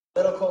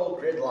Political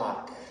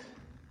gridlock.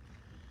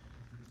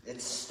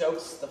 It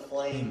stokes the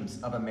flames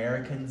of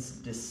Americans'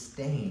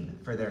 disdain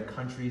for their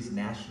country's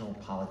national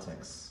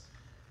politics.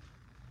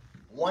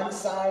 One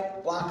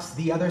side blocks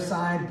the other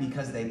side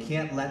because they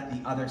can't let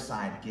the other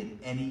side get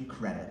any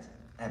credit,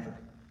 ever.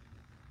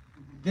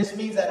 This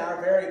means that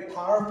our very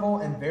powerful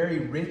and very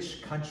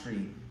rich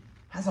country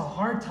has a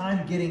hard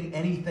time getting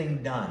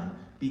anything done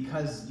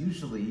because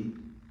usually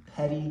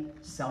petty,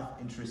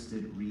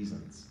 self-interested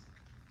reasons.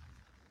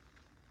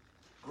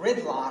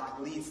 Gridlock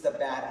leads to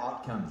bad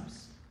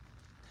outcomes.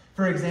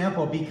 For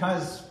example,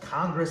 because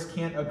Congress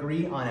can't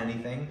agree on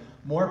anything,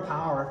 more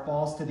power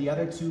falls to the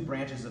other two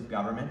branches of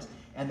government,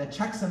 and the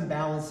checks and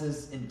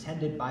balances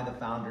intended by the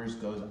founders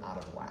goes out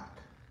of whack.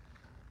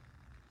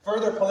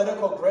 Further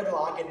political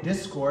gridlock and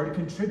discord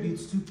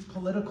contributes to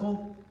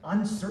political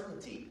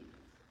uncertainty,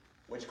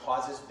 which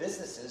causes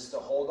businesses to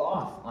hold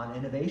off on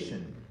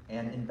innovation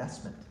and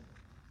investment.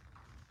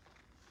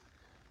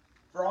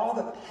 For all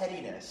the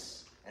pettiness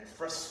and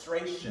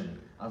frustration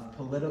of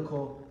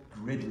political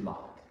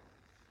gridlock,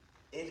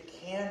 it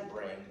can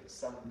bring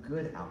some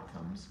good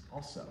outcomes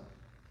also.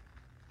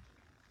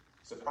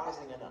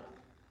 Surprising enough.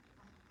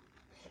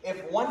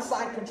 If one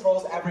side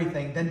controls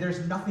everything, then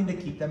there's nothing to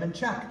keep them in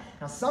check.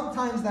 Now,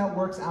 sometimes that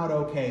works out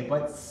okay,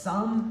 but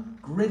some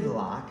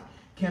gridlock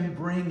can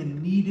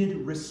bring needed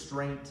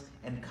restraint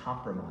and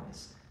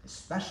compromise,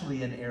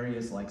 especially in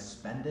areas like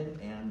spending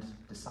and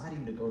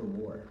deciding to go to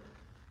war.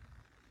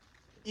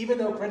 Even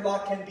though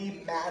gridlock can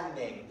be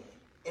maddening,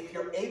 if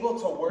you're able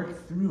to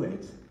work through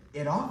it,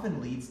 it often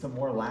leads to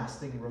more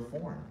lasting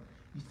reform.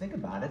 You think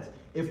about it,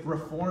 if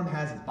reform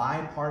has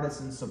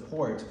bipartisan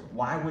support,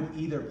 why would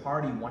either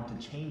party want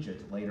to change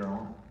it later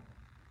on?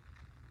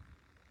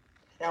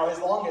 Now, as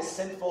long as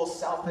sinful,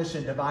 selfish,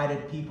 and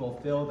divided people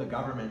fill the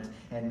government,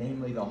 and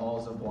namely the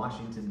halls of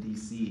Washington,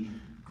 D.C.,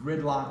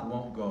 gridlock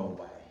won't go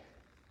away.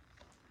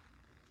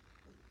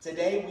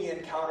 Today, we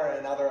encounter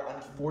another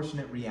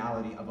unfortunate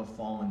reality of a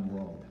fallen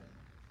world: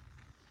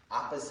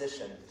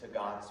 opposition to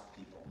God's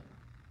people.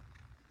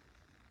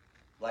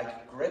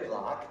 Like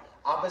gridlock,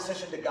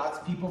 opposition to God's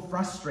people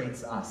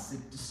frustrates us,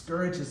 it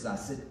discourages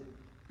us, it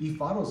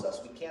befuddles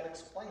us. We can't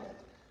explain it.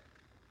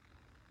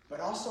 But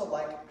also,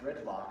 like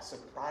gridlock,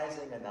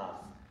 surprising enough,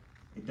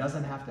 it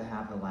doesn't have to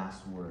have the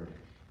last word,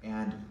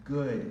 and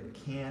good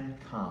can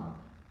come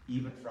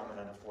even from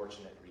an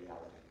unfortunate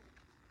reality.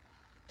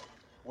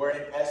 We're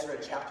in Ezra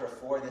chapter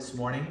 4 this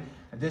morning.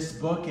 This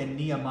book in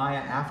Nehemiah,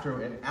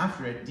 after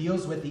it,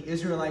 deals with the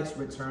Israelites'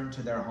 return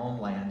to their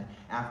homeland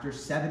after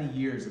 70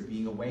 years of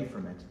being away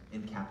from it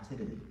in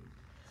captivity.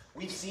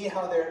 We see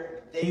how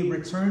they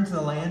return to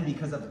the land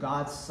because of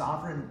God's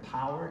sovereign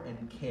power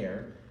and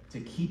care to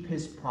keep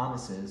his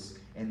promises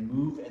and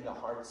move in the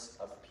hearts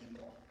of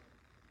people.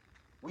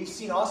 We've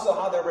seen also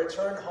how their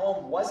return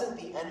home wasn't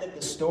the end of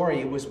the story.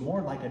 It was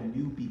more like a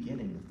new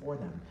beginning for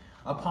them.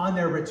 Upon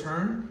their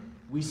return,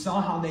 we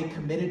saw how they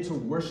committed to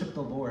worship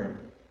the Lord,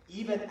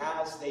 even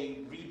as they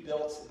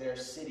rebuilt their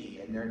city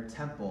and their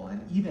temple,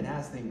 and even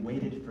as they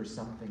waited for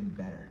something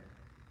better.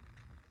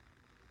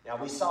 Now,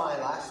 we saw in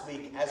last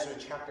week, Ezra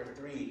chapter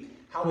 3,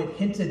 how it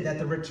hinted that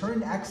the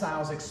returned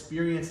exiles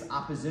experienced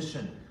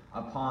opposition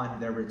upon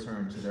their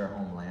return to their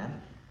homeland.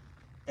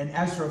 And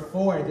Ezra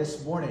 4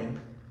 this morning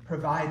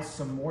provides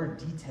some more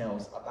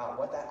details about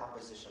what that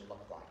opposition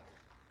looked like.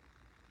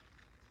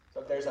 So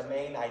if there's a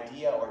main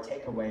idea or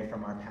takeaway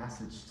from our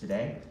passage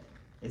today,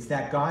 it's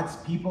that God's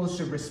people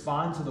should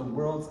respond to the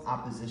world's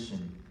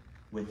opposition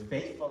with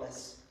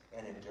faithfulness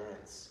and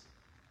endurance,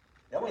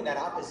 knowing that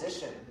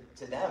opposition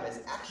to them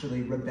is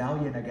actually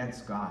rebellion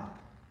against God,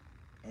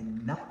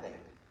 and nothing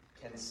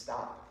can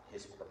stop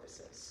his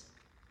purposes.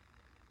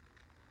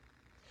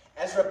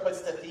 Ezra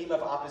puts the theme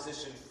of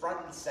opposition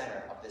front and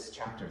center of this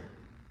chapter.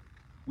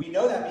 We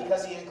know that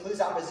because he includes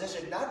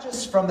opposition not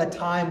just from the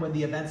time when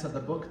the events of the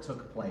book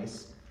took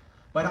place,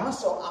 but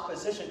also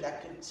opposition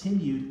that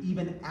continued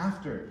even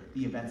after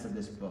the events of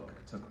this book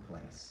took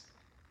place.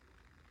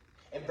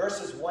 In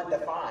verses 1 to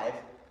 5,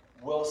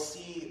 we'll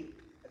see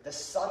the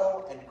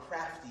subtle and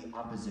crafty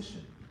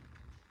opposition.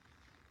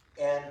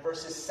 And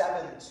verses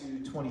 7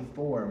 to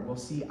 24, we'll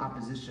see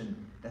opposition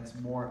that's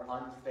more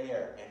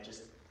unfair and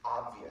just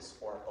obvious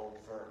or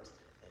overt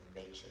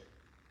in nature.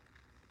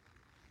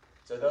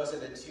 So those are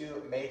the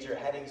two major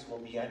headings we'll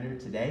be under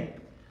today.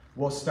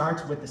 We'll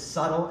start with the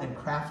subtle and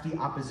crafty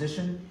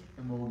opposition,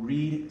 and we'll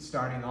read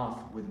starting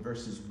off with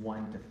verses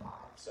 1 to 5.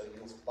 So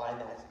you'll find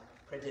that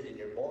printed in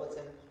your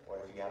bulletin, or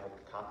if you have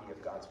a copy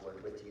of God's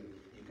Word with you,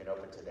 you can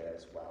open to there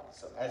as well.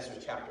 So Ezra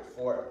chapter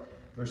 4,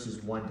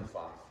 verses 1 to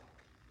 5.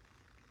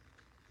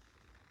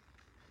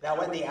 Now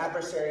when the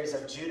adversaries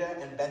of Judah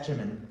and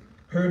Benjamin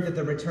heard that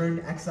the returned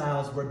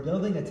exiles were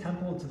building a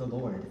temple to the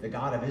Lord, the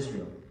God of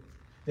Israel,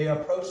 they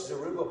approached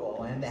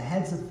Zerubbabel and the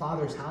heads of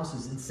fathers'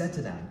 houses and said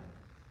to them,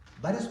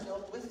 "Let us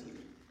build with you,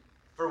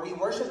 for we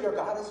worship your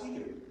God as you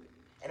do,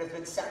 and have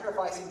been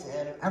sacrificing to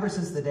him ever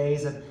since the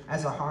days of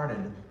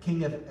Esarhaddon,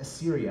 king of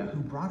Assyria, who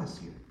brought us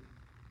here."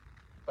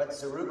 But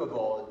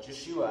Zerubbabel,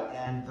 Joshua,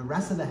 and the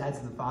rest of the heads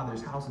of the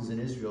fathers' houses in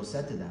Israel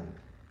said to them,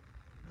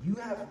 "You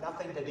have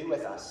nothing to do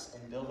with us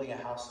in building a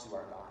house to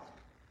our God,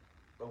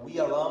 but we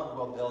alone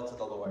will build to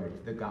the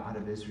Lord, the God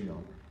of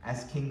Israel,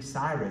 as King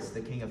Cyrus, the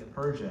king of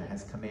Persia,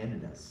 has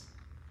commanded us."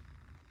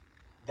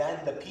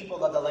 Then the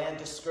people of the land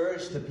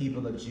discouraged the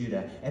people of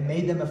Judah and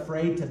made them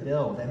afraid to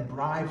build and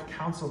bribed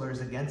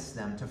counselors against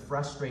them to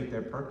frustrate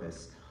their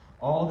purpose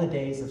all the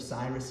days of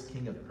Cyrus,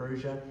 king of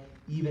Persia,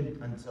 even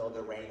until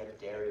the reign of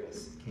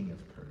Darius, king of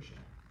Persia.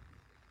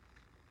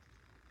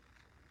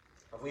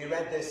 If we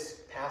read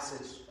this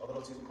passage a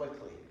little too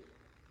quickly,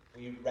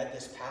 we read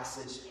this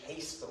passage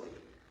hastily,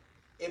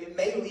 it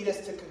may lead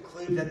us to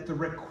conclude that the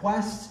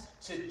request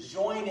to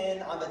join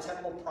in on the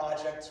temple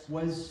project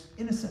was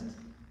innocent.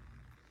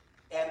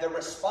 And the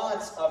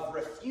response of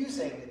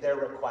refusing their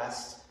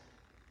request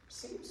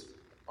seems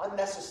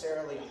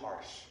unnecessarily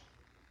harsh.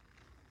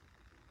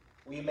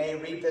 We may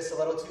read this a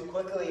little too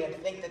quickly and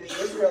think that the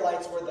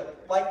Israelites were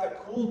like the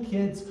cool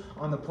kids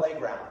on the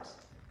playground.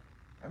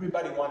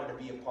 Everybody wanted to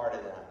be a part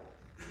of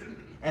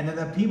them. And then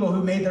the people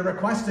who made the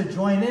request to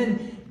join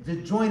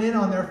in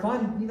on their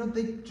fun,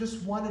 they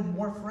just wanted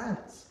more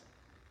friends.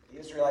 The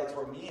Israelites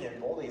were mean and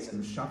bullies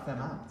and shut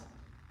them out.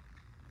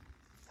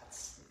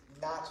 That's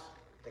not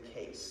the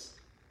case.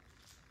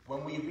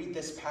 When we read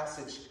this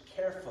passage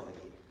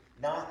carefully,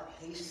 not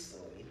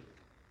hastily,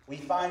 we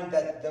find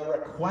that the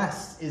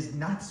request is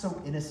not so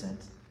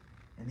innocent,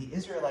 and the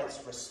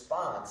Israelites'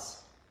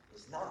 response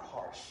is not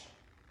harsh.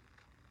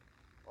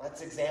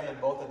 Let's examine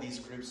both of these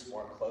groups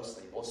more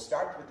closely. We'll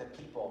start with the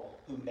people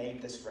who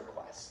made this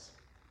request.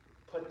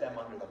 Put them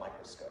under the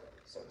microscope,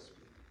 so to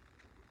speak.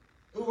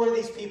 Who were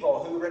these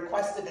people who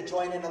requested to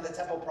join in on the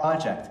temple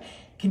project?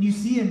 Can you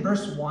see in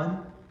verse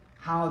 1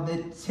 how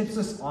that tips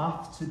us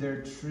off to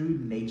their true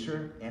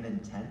nature and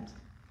intent?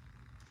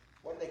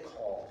 What are they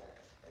called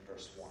in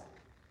verse 1?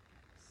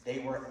 They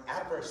were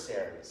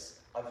adversaries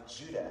of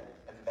Judah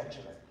and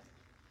Benjamin.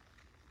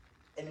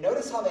 And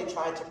notice how they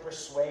tried to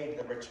persuade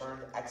the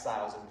returned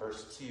exiles in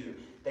verse 2.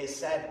 They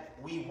said,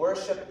 "We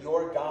worship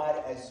your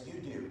God as you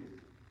do,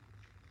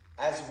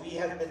 as we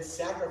have been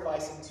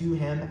sacrificing to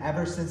him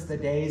ever since the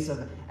days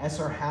of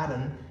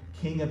Esarhaddon,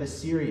 king of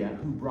Assyria,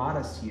 who brought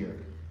us here."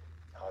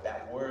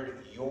 That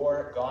word,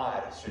 your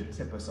God, should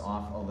tip us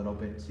off a little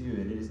bit too.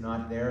 It is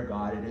not their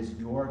God, it is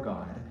your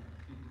God.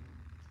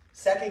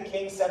 2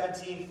 Kings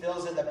 17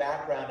 fills in the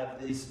background of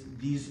these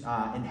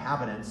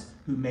inhabitants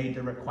who made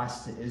the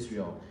request to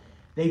Israel.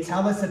 They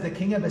tell us that the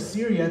king of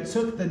Assyria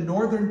took the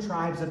northern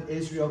tribes of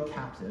Israel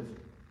captive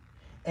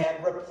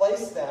and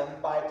replaced them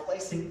by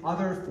placing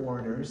other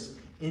foreigners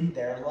in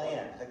their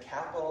land, the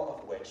capital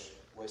of which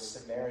was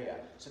Samaria.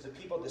 So the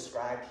people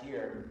described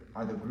here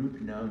are the group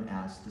known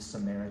as the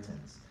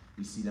Samaritans.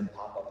 We see them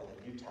pop up in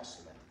the New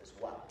Testament as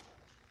well.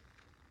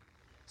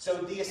 So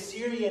the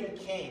Assyrian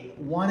king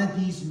wanted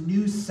these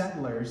new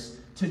settlers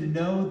to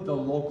know the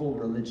local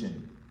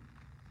religion.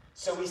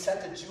 So he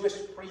sent a Jewish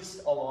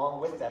priest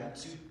along with them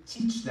to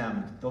teach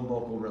them the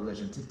local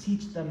religion, to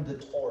teach them the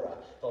Torah,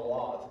 the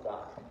law of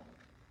God.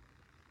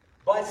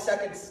 But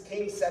 2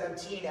 Kings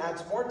 17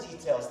 adds more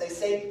details. They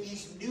say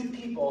these new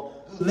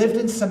people who lived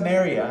in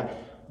Samaria,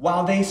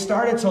 while they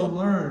started to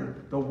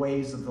learn the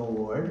ways of the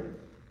Lord,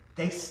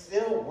 they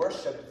still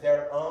worshiped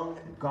their own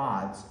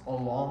gods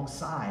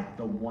alongside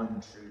the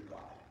one true God.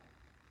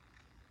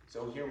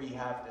 So here we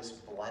have this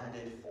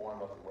blended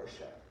form of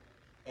worship.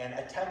 And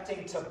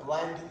attempting to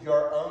blend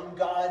your own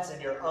gods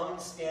and your own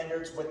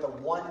standards with the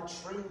one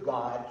true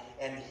God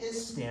and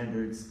his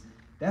standards,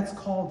 that's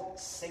called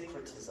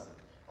syncretism.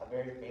 A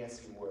very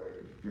fancy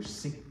word. You're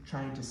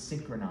trying to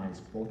synchronize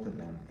both of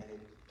them, and it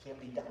can't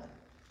be done.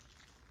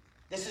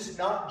 This is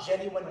not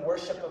genuine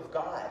worship of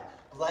God,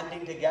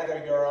 blending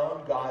together your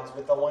own gods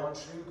with the one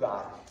true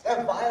God.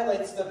 That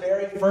violates the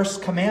very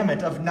first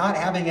commandment of not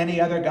having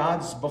any other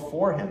gods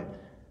before him.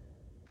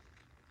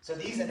 So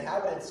these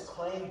inhabitants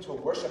claim to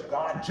worship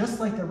God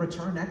just like the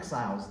returned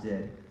exiles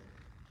did.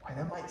 Why,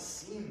 that might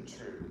seem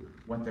true,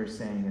 what they're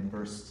saying in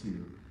verse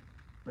 2,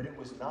 but it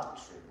was not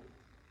true.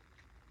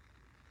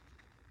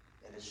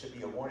 And it should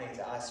be a warning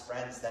to us,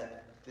 friends,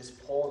 that this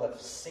pole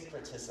of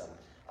syncretism,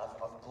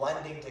 of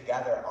blending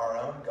together our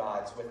own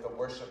gods with the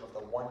worship of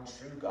the one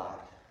true God,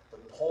 the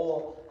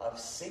pole of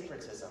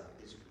syncretism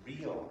is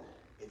real,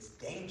 it's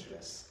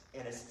dangerous,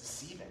 and it's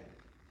deceiving.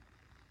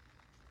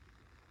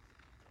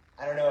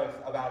 I don't know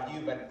about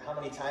you, but how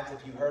many times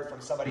have you heard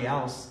from somebody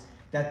else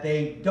that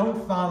they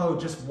don't follow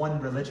just one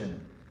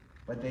religion,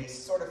 but they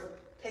sort of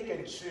pick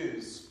and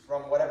choose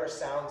from whatever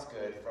sounds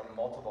good from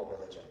multiple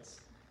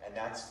religions, and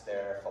that's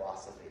their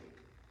philosophy.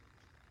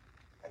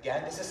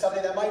 Again, this is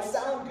something that might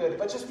sound good,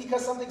 but just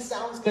because something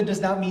sounds good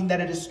does not mean that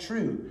it is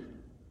true.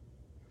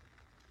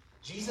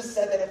 Jesus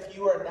said that if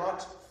you are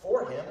not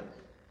for him,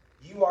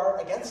 you are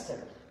against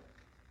him.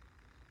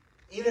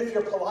 Even if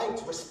you're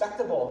polite,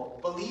 respectable,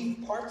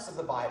 believe parts of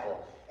the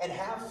Bible, and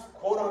have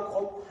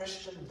quote-unquote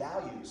Christian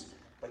values,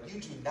 but you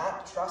do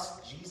not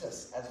trust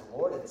Jesus as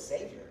Lord and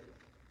Savior,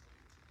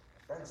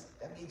 friends,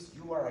 that means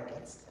you are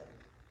against him.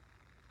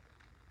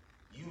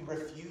 You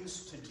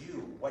refuse to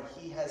do what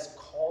he has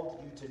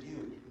called you to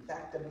do, in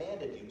fact,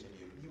 demanded you to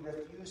do. You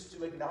refuse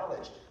to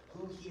acknowledge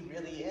who he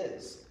really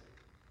is,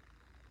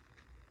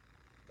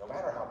 no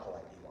matter how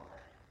polite you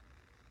are.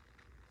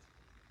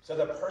 So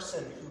the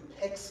person who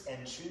picks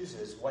and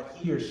chooses what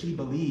he or she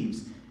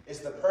believes is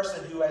the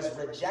person who has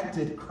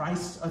rejected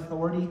Christ's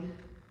authority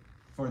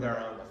for their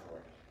own authority.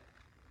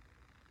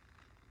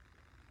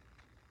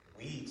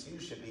 We, too,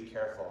 should be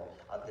careful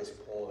of this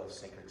pull of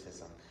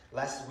syncretism,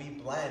 lest we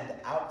blend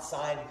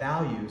outside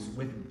values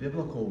with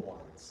biblical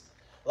ones,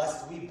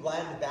 lest we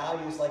blend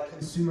values like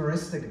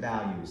consumeristic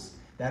values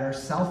that are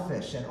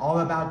selfish and all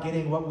about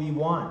getting what we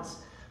want,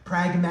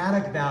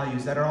 pragmatic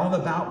values that are all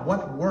about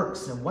what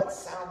works and what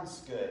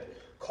sounds good,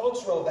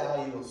 cultural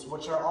values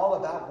which are all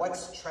about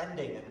what's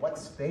trending and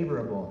what's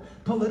favorable,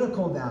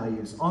 political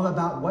values all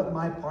about what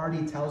my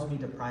party tells me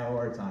to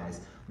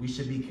prioritize. We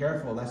should be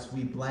careful lest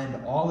we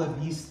blend all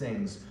of these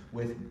things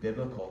with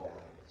biblical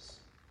values.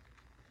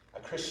 A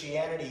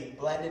Christianity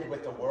blended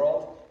with the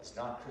world is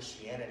not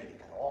Christianity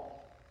at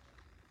all.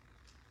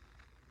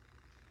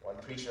 One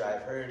preacher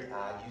I've heard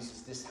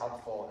uses this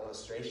helpful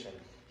illustration.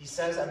 He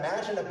says,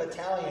 imagine a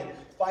battalion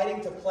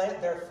fighting to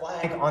plant their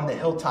flag on the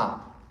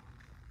hilltop.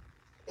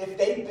 If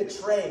they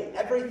betray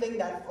everything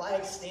that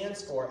flag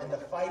stands for in the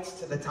fights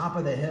to the top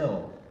of the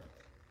hill,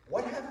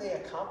 what have they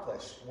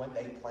accomplished when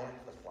they plant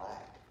the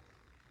flag?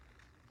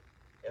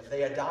 If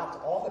they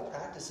adopt all the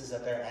practices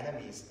of their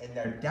enemies in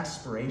their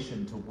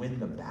desperation to win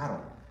the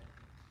battle,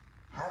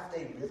 have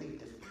they really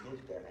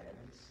defeated their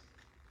enemies?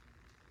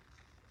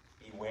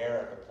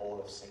 Beware of the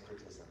pull of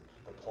syncretism,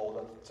 the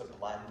pull to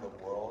blend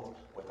the world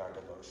with our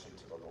devotion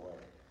to the Lord.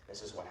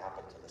 This is what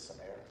happened to the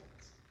Samaritans.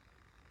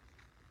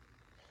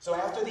 So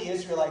after the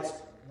Israelites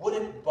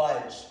wouldn't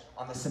budge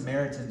on the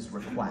Samaritans'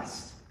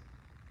 request,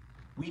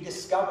 we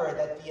discover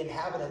that the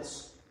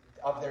inhabitants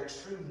of their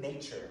true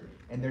nature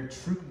and their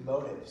true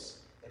motives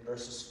in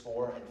verses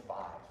 4 and 5.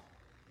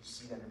 You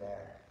see them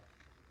there.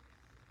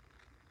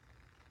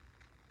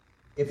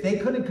 If they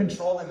couldn't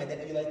control and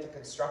manipulate the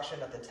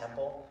construction of the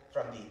temple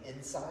from the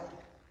inside,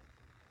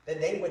 then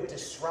they would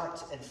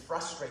disrupt and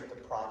frustrate the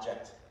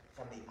project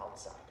from the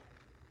outside.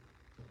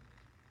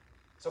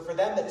 So for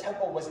them, the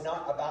temple was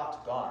not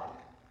about God.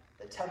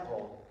 The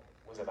temple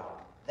was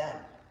about them.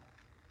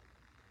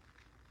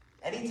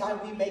 Anytime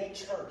we make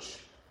church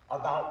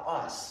about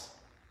us,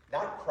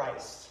 not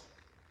Christ,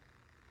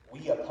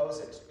 we oppose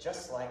it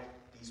just like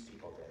these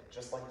people did,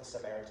 just like the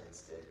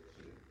Samaritans did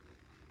here.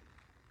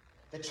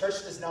 The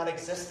church does not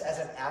exist as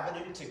an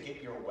avenue to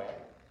get your way,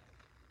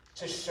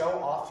 to show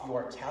off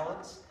your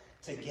talent,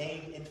 to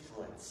gain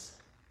influence.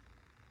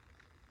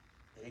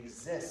 It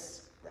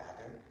exists,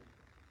 rather,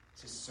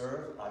 to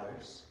serve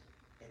others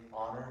and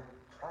honor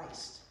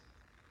Christ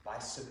by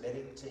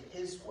submitting to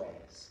his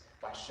ways,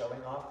 by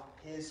showing off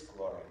his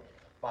glory,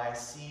 by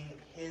seeing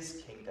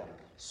his kingdom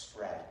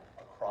spread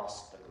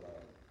across the globe.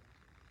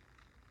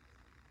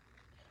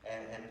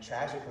 And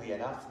tragically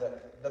enough,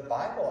 the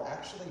Bible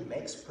actually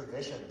makes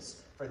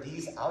provisions for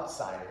these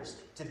outsiders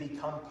to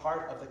become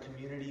part of the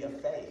community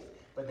of faith,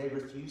 but they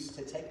refuse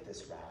to take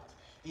this route.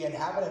 The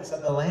inhabitants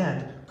of the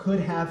land could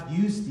have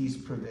used these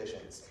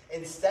provisions.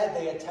 Instead,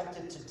 they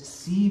attempted to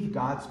deceive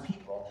God's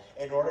people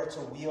in order to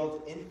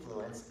wield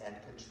influence and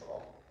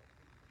control.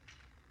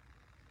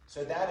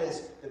 So that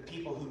is the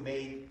people who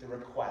made the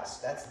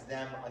request. That's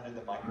them under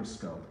the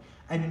microscope.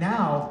 And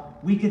now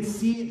we could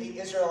see the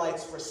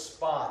Israelites'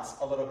 response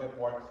a little bit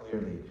more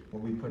clearly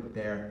when we put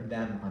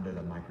them under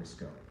the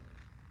microscope.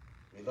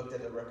 We looked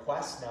at the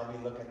request, now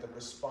we look at the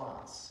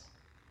response.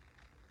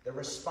 The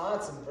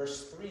response in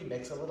verse 3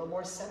 makes a little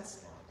more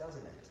sense now,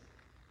 doesn't it?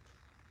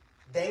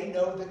 They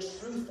know the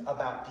truth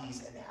about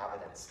these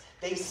inhabitants.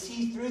 They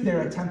see through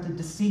their attempted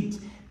deceit.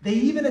 They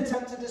even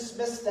attempt to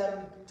dismiss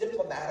them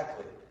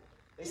diplomatically.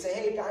 They say,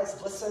 hey guys,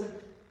 listen,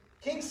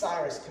 King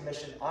Cyrus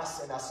commissioned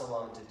us and us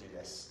alone to do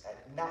this,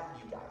 and not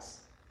you guys.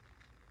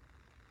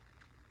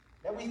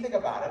 Now we think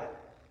about it.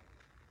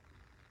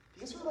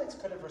 The Israelites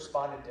could have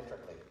responded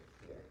differently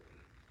here.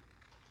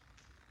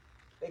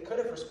 They could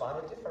have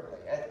responded differently.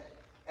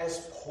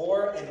 As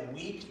poor and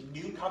weak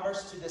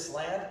newcomers to this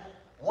land,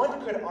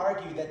 one could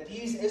argue that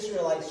these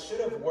Israelites should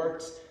have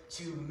worked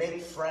to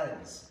make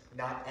friends,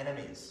 not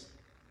enemies.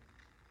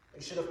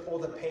 They should have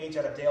pulled a page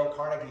out of Dale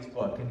Carnegie's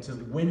book and to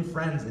win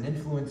friends and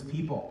influence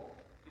people.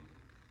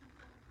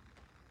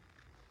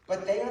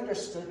 But they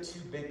understood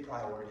two big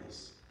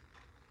priorities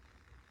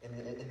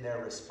in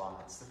their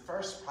response. The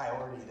first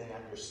priority they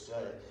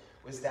understood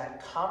was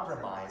that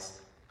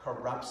compromise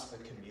corrupts the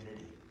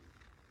community.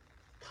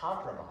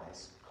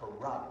 Compromise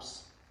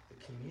corrupts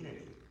the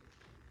community.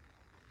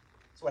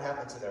 That's what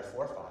happened to their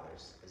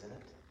forefathers, isn't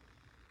it?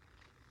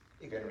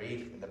 You can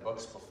read in the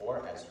books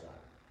before Ezra,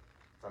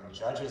 from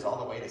Judges all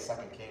the way to 2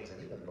 Kings,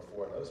 and even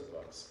before those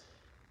books.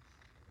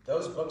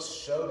 Those books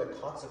show the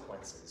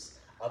consequences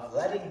of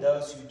letting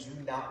those who do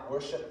not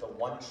worship the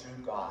one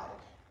true God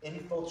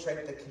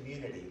infiltrate the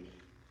community,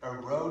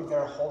 erode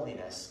their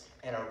holiness,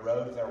 and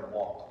erode their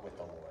walk with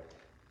the Lord.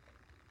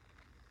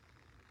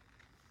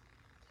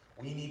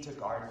 We need to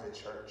guard the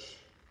church,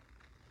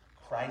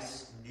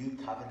 Christ's new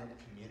covenant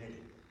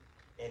community,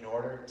 in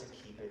order to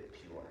keep it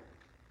pure.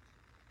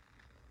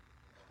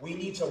 We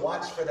need to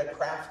watch for the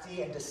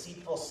crafty and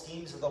deceitful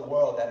schemes of the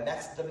world,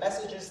 the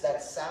messages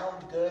that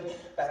sound good,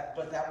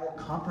 but that will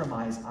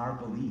compromise our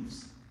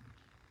beliefs.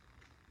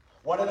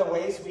 One of the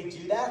ways we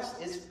do that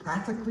is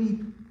practically,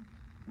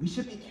 we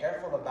should be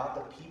careful about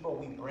the people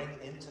we bring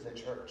into the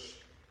church,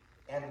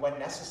 and when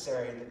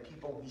necessary, the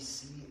people we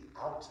see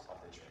out of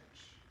the church.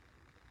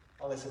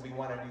 Well, listen, we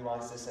want to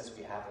nuance this as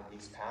we have in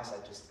weeks past.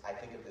 I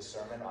think of the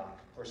sermon on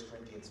 1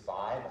 Corinthians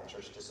 5 on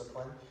church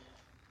discipline.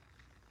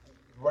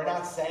 We're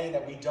not saying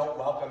that we don't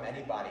welcome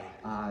anybody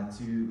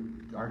to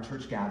our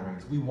church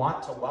gatherings. We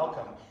want to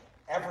welcome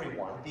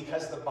everyone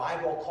because the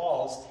Bible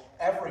calls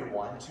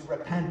everyone to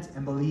repent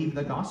and believe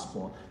the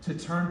gospel, to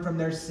turn from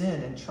their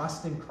sin and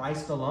trust in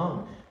Christ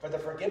alone for the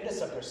forgiveness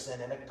of their sin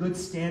and a good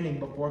standing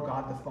before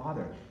God the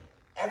Father.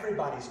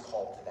 Everybody's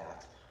called to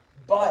that.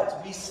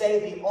 But we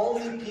say the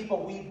only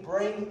people we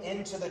bring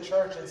into the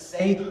church and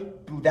say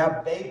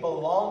that they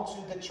belong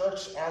to the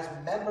church as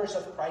members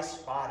of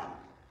Christ's body,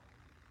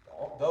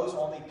 those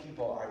only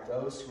people are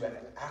those who have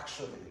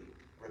actually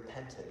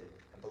repented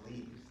and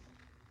believed.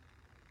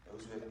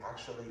 Those who have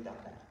actually done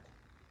that.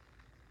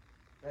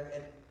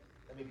 And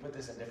let me put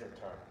this in different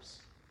terms.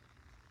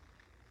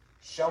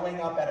 Showing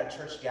up at a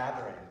church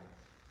gathering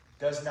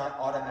does not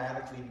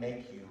automatically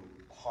make you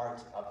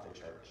part of the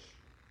church.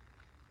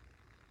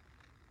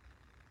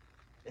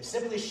 If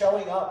simply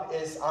showing up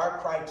is our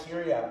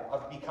criteria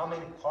of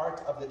becoming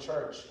part of the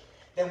church,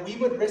 then we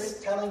would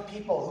risk telling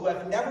people who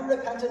have never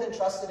repented and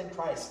trusted in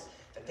Christ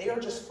that they are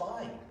just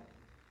fine.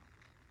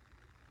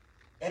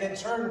 And in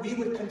turn, we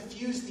would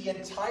confuse the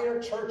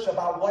entire church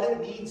about what it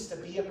means to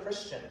be a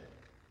Christian.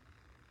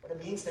 What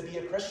it means to be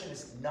a Christian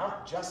is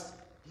not just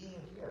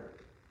being here.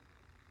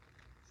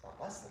 It's not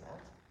less than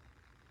that.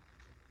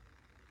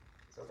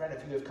 So friend,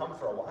 if you have come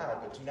for a while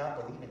but do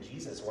not believe in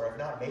Jesus, or have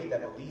not made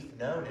that belief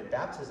known in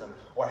baptism,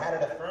 or had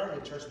it affirmed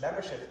in church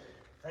membership,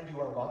 friend, you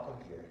are welcome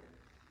here.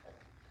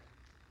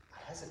 I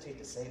hesitate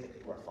to say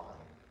that you are fine.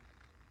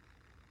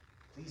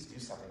 Please do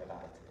something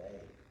about it today.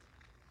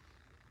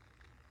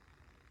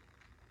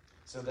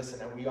 So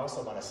listen, and we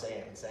also want to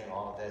say, in saying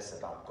all of this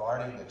about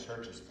guarding the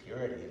church's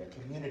purity, the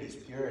community's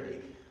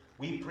purity,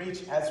 we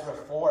preach Ezra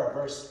 4,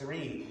 verse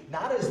 3,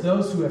 not as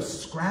those who have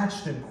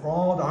scratched and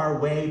crawled our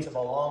way to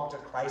belong to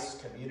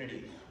Christ's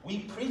community. We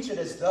preach it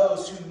as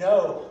those who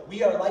know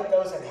we are like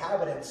those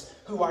inhabitants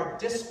who are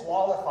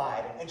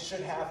disqualified and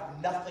should have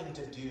nothing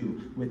to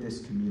do with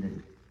this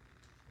community.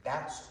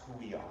 That's who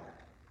we are.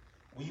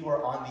 We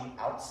were on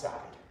the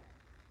outside,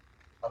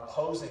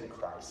 opposing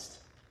Christ.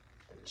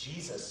 But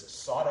Jesus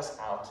sought us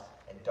out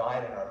and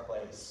died in our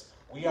place.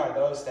 We are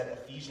those that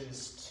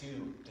Ephesians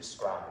 2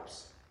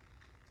 describes.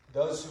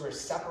 Those who are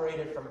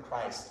separated from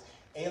Christ,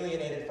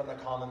 alienated from the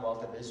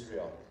commonwealth of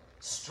Israel,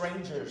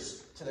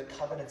 strangers to the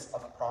covenants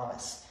of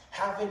promise,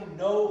 having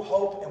no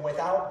hope and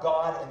without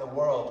God in the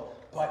world,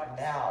 but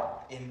now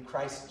in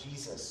Christ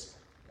Jesus,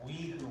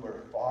 we who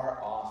were far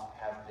off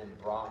have been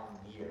brought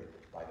near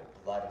by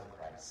the blood of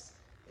Christ.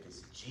 It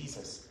is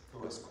Jesus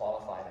who has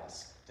qualified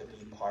us to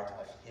be part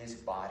of his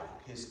body,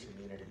 his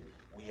community.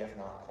 We have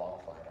not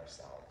qualified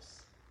ourselves.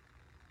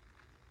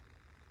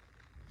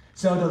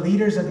 So the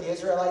leaders of the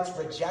Israelites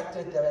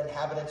rejected the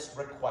inhabitants'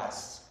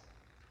 requests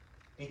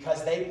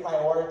because they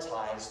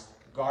prioritized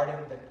guarding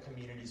the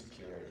community's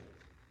purity.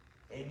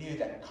 They knew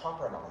that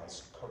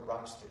compromise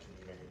corrupts the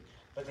community.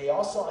 But they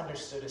also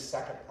understood a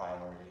second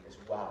priority as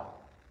well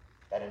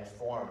that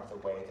informed the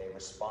way they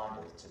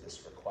responded to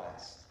this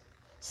request.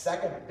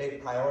 Second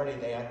big priority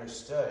they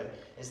understood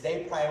is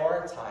they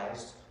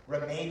prioritized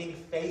remaining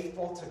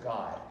faithful to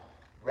God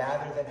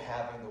rather than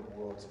having the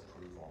world's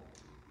approval.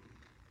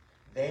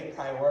 They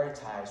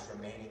prioritized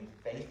remaining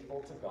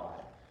faithful to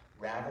God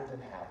rather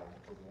than having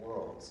the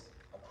world's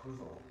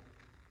approval.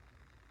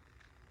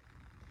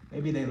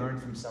 Maybe they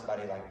learned from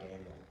somebody like Daniel.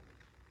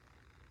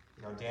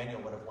 You know,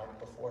 Daniel would have went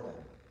before them.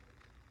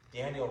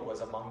 Daniel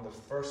was among the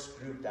first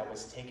group that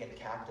was taken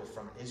captive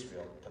from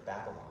Israel to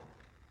Babylon.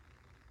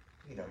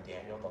 You know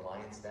Daniel, the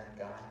lion's den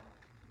guy?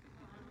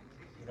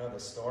 You know the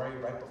story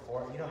right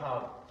before? You know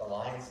how the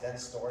lion's den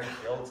story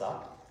builds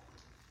up?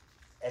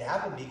 It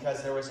happened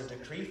because there was a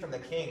decree from the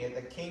king, and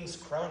the king's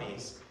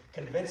cronies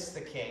convinced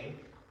the king,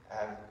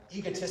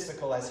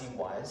 egotistical as he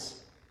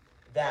was,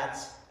 that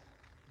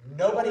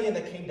nobody in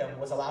the kingdom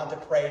was allowed to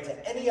pray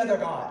to any other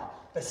god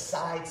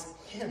besides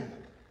him.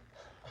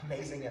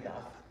 Amazing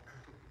enough.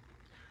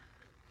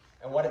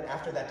 And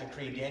after that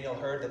decree, Daniel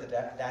heard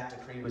that that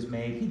decree was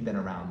made. He'd been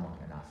around long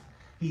enough.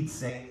 He'd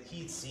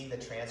seen the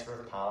transfer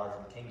of power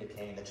from king to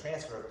king, the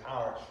transfer of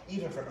power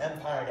even from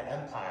empire to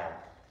empire.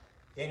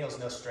 Daniel's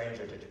no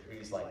stranger to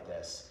decrees like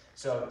this.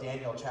 So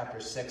Daniel chapter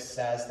 6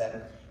 says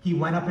that he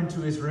went up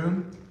into his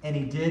room and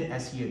he did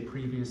as he had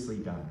previously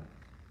done.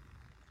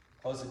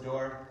 Closed the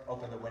door,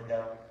 opened the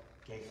window,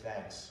 gave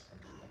thanks, and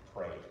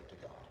prayed to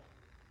God.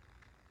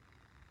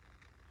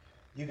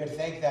 You could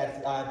think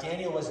that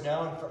Daniel was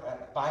known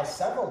by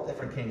several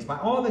different kings, by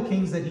all the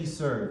kings that he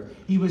served.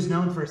 He was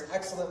known for his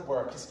excellent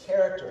work, his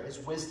character, his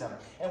wisdom,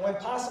 and when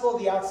possible,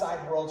 the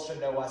outside world should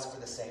know us for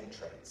the same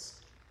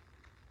traits.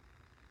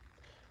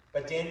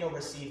 But Daniel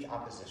received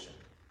opposition,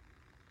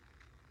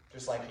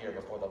 just like here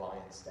before the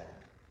lion's den.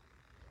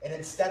 And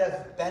instead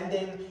of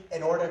bending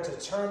in order to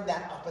turn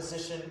that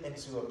opposition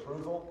into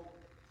approval,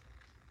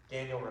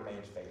 Daniel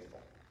remained faithful.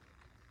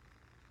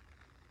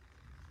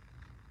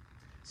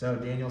 So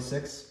Daniel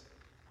 6,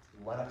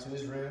 he went up to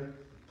his room,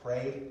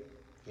 prayed,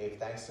 gave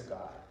thanks to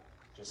God,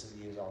 just as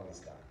he has always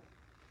done.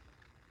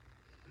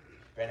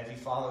 And if you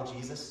follow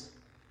Jesus,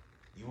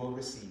 you will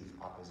receive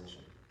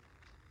opposition.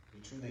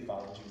 If you truly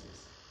follow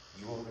Jesus,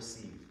 you will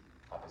receive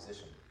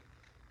opposition.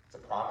 It's a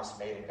promise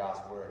made in God's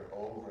word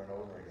over and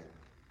over again.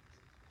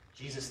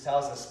 Jesus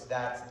tells us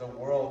that the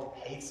world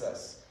hates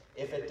us.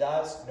 If it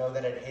does, know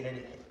that it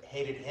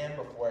hated him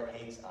before it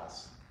hates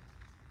us.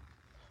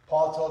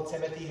 Paul told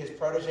Timothy, his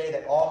protege,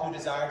 that all who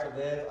desire to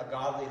live a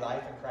godly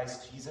life in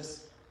Christ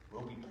Jesus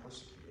will be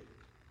persecuted.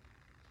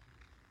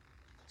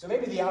 So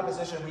maybe the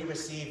opposition we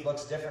receive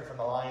looks different from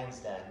the lion's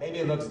den. Maybe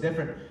it looks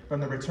different from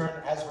the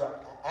returned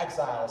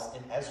exiles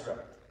in Ezra.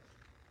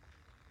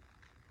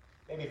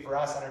 Maybe for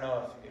us, I don't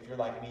know if you're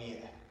like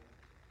me, have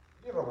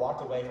you ever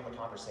walked away from a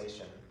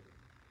conversation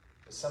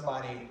with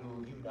somebody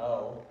who you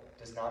know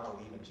does not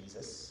believe in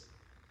Jesus,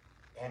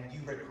 and you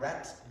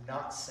regret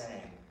not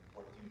saying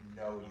what you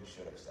know you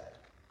should have said,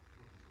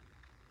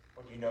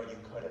 what you know you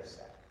could have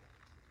said?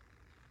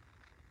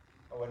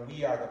 But when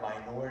we are the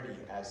minority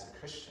as a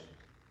Christian,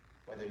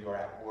 whether you're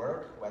at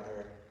work,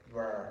 whether you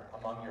are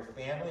among your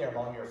family or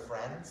among your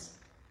friends,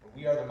 when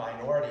we are the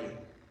minority,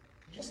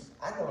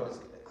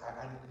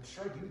 I'm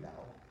sure you know,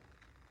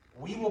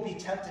 we will be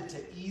tempted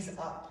to ease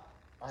up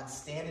on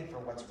standing for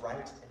what's right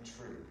and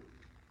true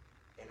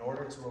in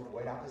order to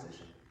avoid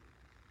opposition,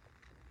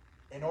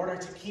 in order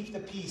to keep the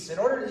peace, in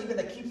order even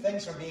to keep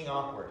things from being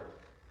awkward,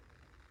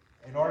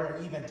 in order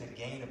even to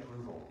gain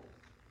approval.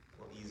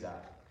 We'll ease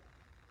up.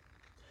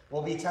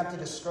 We'll be tempted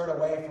to skirt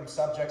away from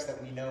subjects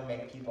that we know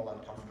make people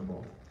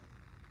uncomfortable.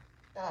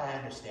 Now, I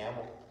understand,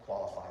 we'll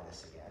qualify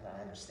this again.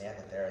 I understand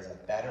that there is a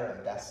better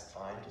and best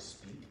time to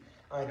speak.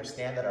 I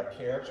understand that our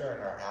character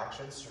and our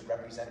actions should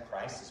represent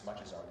Christ as much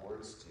as our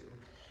words do.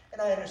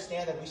 And I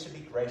understand that we should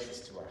be gracious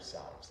to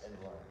ourselves and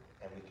learn,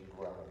 and we can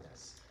grow in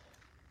this.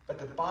 But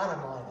the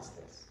bottom line is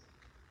this.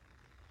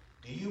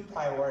 Do you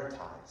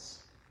prioritize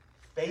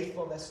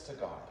faithfulness to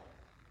God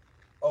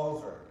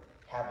over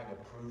having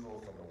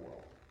approval from the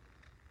world?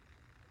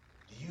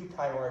 Do you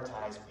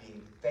prioritize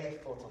being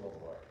faithful to the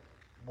Lord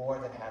more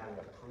than having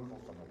approval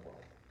from the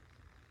world?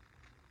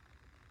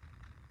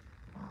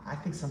 I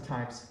think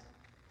sometimes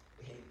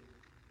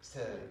to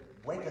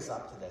wake us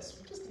up to this,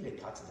 we just need to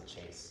cut to the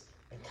chase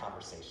in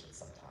conversation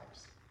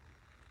sometimes.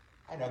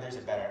 I know there's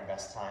a better and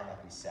best time,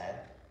 like we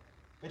said,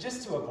 but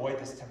just to avoid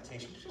this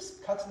temptation,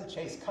 just cut to the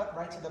chase, cut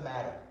right to the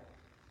matter.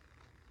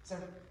 So,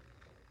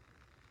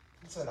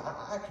 listen,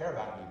 I care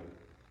about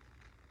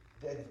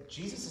you.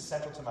 Jesus is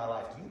central to my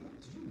life.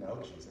 Do you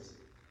know Jesus?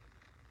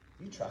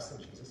 Do you trust in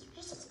Jesus?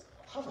 Just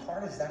how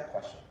hard is that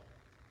question?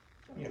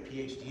 You don't need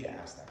a PhD to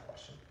ask that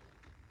question.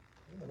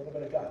 You need a little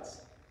bit of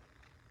guts.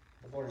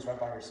 The Lord is right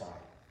by your side.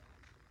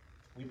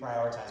 We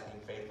prioritize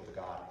being faithful to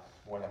God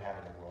more than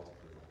having the world's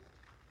approval.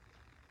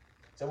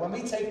 So when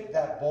we take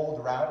that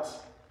bold route,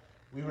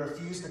 we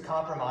refuse to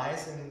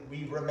compromise and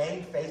we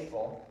remain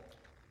faithful.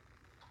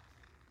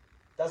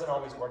 It doesn't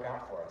always work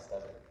out for us,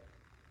 does it?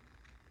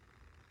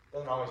 It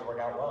doesn't always work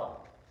out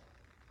well.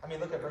 I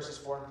mean, look at verses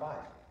 4 and 5.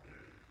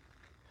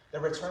 The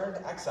returned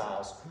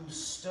exiles who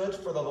stood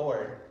for the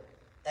Lord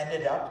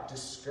ended up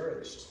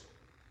discouraged,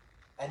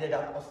 ended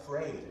up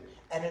afraid,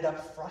 ended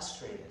up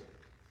frustrated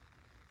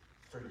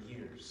for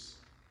years.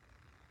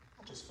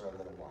 Not just for a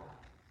little while,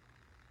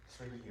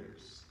 for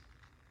years.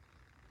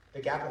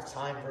 The gap of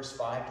time, verse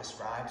 5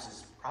 describes,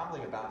 is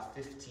probably about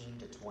 15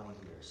 to 20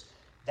 years.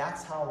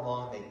 That's how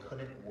long they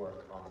couldn't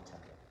work on the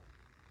temple.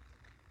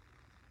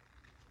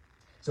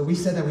 So we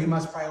said that we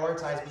must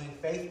prioritize being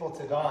faithful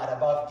to God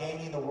above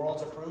gaining the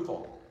world's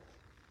approval.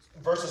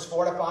 Verses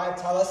 4 to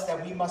 5 tell us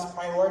that we must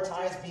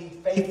prioritize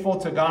being faithful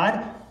to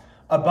God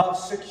above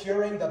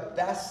securing the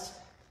best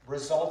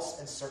results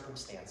and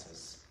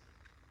circumstances.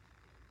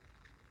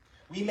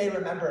 We may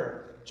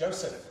remember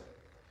Joseph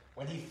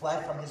when he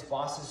fled from his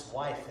boss's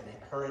wife and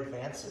her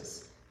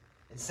advances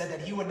and said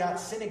that he would not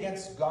sin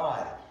against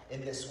God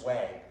in this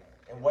way.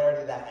 And where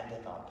did that end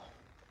him up?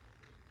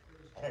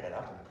 Ended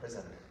up in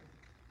prison.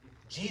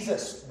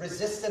 Jesus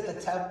resisted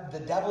the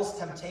devil's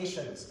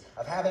temptations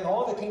of having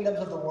all the kingdoms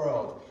of the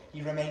world.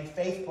 He remained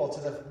faithful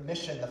to the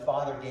mission the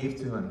Father gave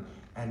to him.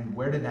 And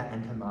where did that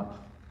end him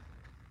up?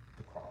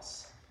 The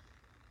cross.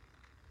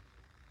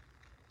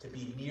 To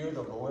be near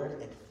the Lord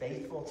and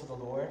faithful to the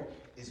Lord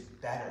is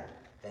better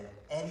than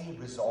any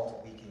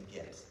result we can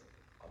get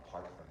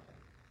apart from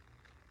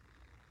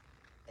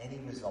him. Any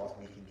result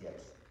we can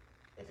get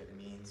if it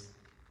means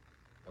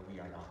that we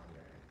are not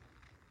near him.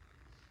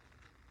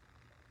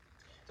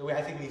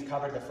 I think we've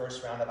covered the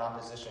first round of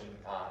opposition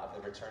of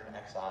the returned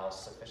exiles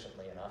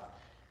sufficiently enough.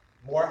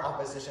 More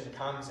opposition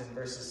comes in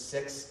verses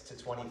 6 to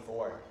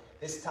 24.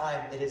 This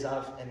time it is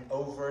of an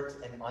overt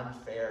and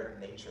unfair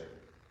nature.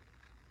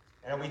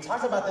 And we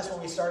talked about this when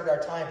we started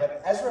our time,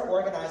 but Ezra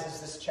organizes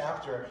this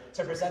chapter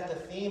to present the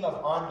theme of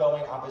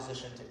ongoing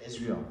opposition to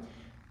Israel.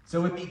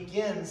 So it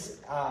begins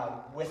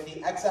with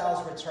the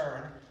exiles'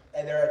 return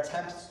and their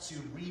attempt to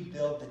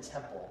rebuild the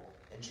temple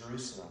in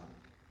Jerusalem.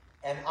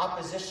 And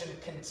opposition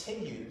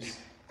continues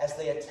as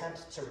they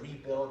attempt to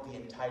rebuild the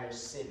entire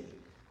city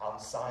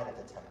outside of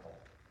the temple.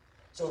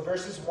 So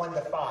verses 1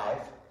 to 5,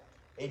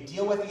 they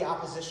deal with the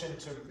opposition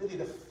to really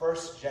the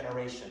first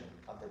generation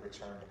of the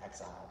returned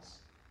exiles.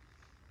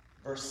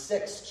 Verse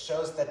 6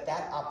 shows that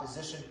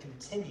opposition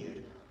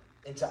continued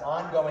into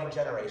ongoing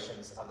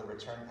generations of the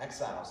returned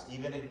exiles,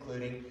 even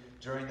including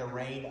during the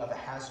reign of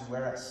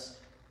Ahasuerus,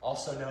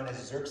 also known as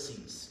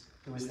Xerxes,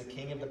 who was the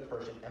king of the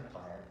Persian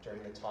Empire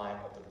during the time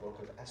of the book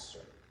of Esther.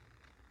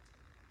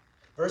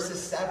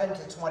 Verses 7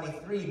 to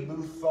 23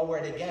 move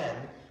forward again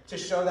to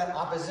show that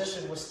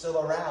opposition was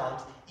still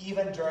around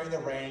even during the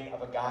reign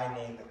of a guy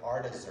named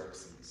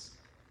Artaxerxes,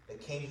 the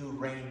king who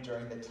reigned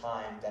during the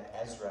time that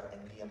Ezra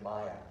and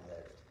Nehemiah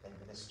lived and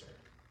ministered.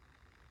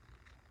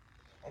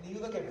 And you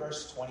look at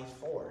verse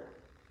 24.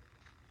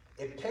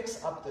 It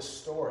picks up the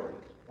story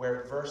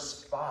where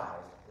verse 5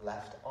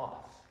 left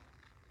off.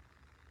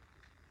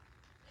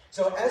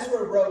 So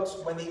Ezra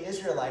wrote when the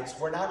Israelites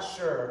were not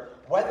sure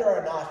whether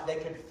or not they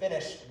could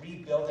finish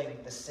rebuilding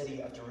the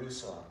city of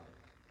Jerusalem.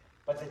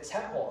 But the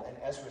temple in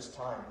Ezra's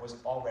time was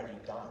already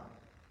done.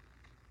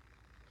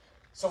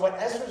 So what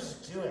Ezra's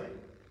doing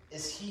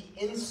is he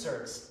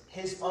inserts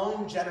his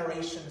own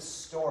generation's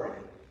story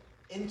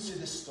into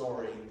the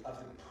story of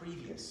the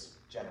previous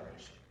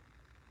generation.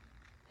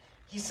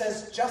 He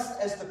says, just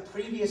as the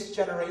previous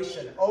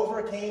generation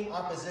overcame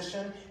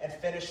opposition and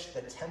finished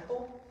the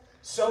temple,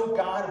 so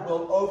God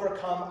will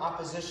overcome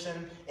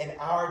opposition in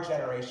our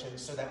generation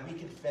so that we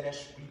can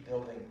finish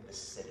rebuilding the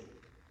city.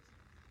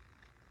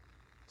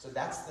 So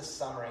that's the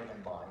summary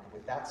in mind.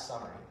 With that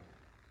summary,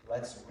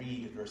 let's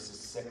read verses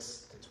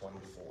 6 to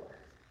 24.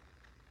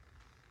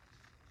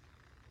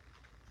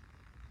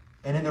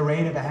 And in the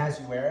reign of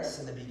Ahasuerus,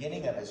 in the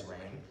beginning of his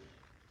reign,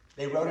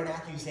 they wrote an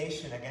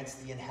accusation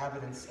against the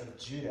inhabitants of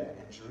Judah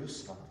and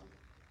Jerusalem.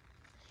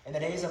 In the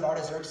days of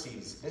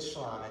Artaxerxes,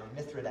 Bishlam and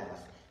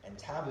Mithridath and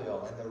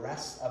Tabeel and the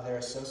rest of their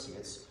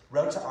associates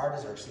wrote to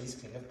Artaxerxes,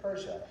 king of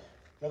Persia.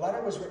 The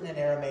letter was written in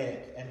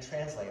Aramaic and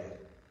translated.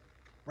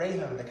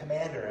 Rahum, the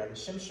commander, and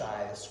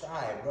Shimshai, the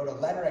scribe, wrote a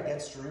letter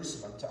against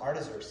Jerusalem to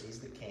Artaxerxes,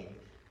 the king,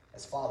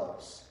 as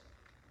follows.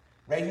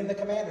 Rahum, the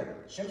commander,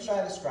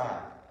 Shimshai, the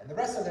scribe, and the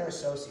rest of their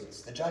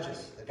associates, the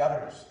judges, the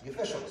governors, the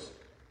officials,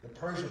 the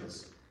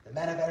Persians, the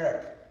men of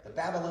Erech, the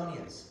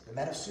Babylonians, the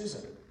men of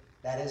Susa,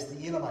 that is,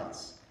 the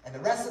Elamites, and the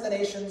rest of the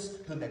nations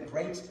whom the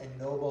great and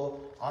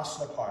noble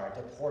Osnappar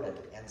deported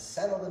and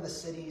settled in the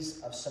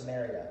cities of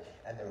Samaria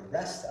and the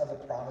rest of the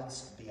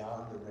province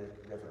beyond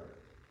the river.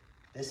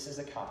 This is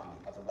a copy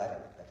of the letter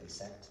that they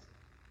sent.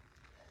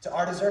 To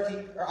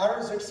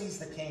Artaxerxes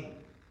the king,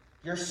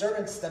 your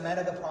servants, the men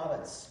of the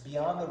province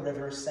beyond the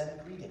river, send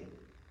greeting.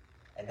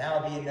 And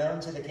now be it known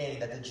to the king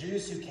that the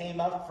Jews who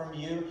came up from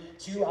you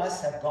to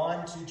us have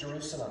gone to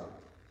Jerusalem.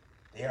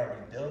 They are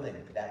rebuilding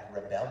that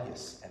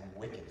rebellious and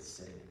wicked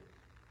city.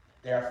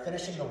 They are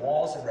finishing the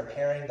walls and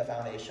repairing the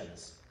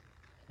foundations.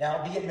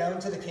 Now be it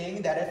known to the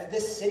king that if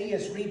this city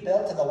is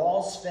rebuilt and the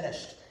walls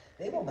finished,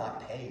 they will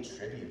not pay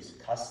tribute,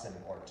 custom,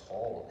 or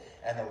toll,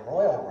 and the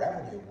royal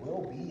revenue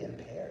will be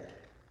impaired.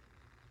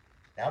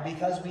 Now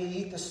because we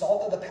eat the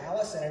salt of the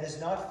palace, and it is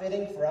not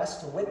fitting for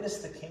us to witness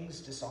the king's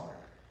dishonor.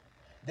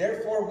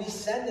 Therefore we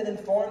send and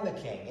inform the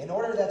king, in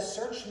order that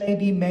search may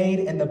be made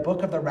in the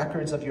book of the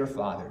records of your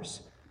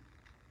fathers.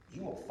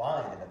 You will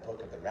find in the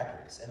book of the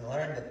records and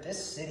learn that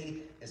this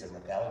city is a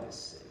rebellious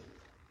city,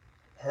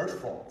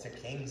 hurtful to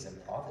kings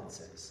and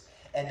provinces,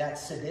 and that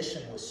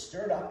sedition was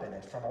stirred up in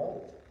it from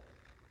old.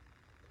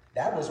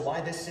 That was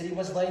why this city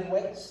was laid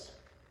waste.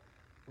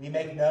 We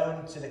make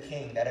known to the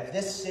king that if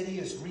this city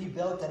is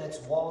rebuilt and its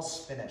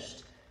walls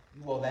finished,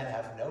 you will then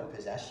have no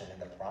possession in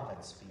the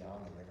province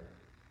beyond the river.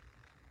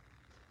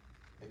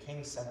 The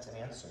king sent an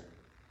answer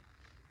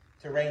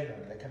to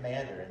Rahum, the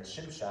commander, and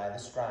Shimshai, the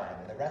scribe,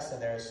 and the rest of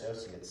their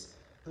associates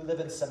who live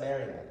in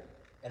Samaria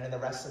and in the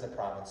rest of the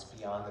province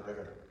beyond the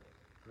river.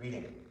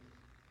 Greeting.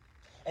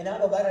 And now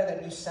the letter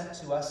that you sent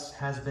to us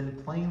has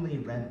been plainly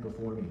read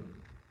before me.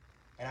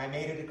 And I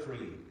made a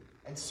decree,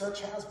 and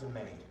search has been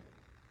made.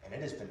 And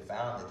it has been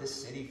found that this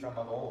city from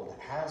of old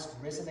has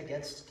risen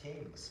against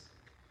kings,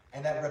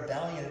 and that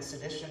rebellion and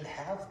sedition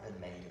have been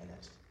made in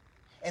it.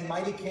 And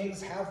mighty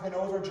kings have been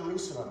over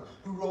Jerusalem,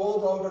 who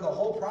ruled over the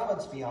whole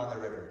province beyond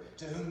the river,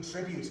 to whom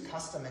tributes,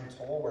 custom, and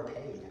toll were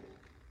paid.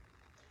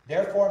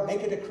 Therefore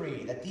make a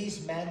decree that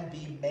these men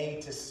be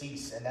made to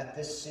cease, and that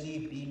this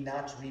city be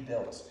not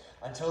rebuilt,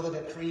 until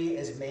the decree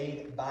is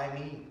made by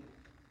me.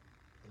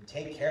 And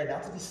take care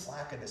not to be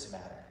slack in this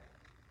matter.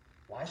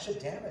 Why should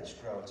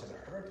damage grow to the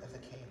hurt of the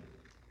king?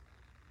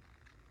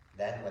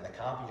 Then, when the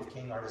copy of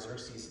King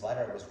Artaxerxes'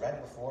 letter was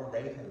read before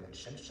Rehu and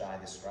Shimshai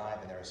the scribe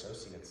and their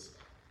associates,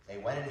 they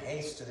went in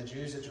haste to the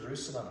Jews at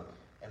Jerusalem,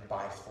 and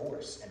by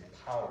force and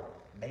power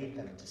made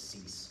them to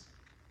cease.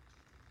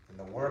 And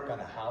the work on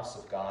the house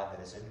of God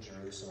that is in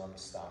Jerusalem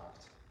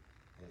stopped.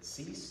 And it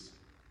ceased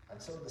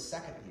until the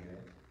second year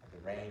of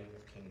the reign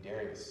of King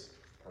Darius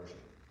of Persia.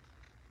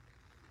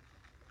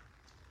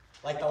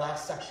 Like the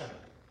last section,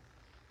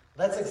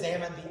 let's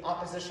examine the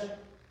opposition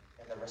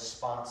and the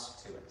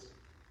response to it.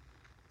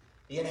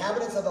 The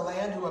inhabitants of the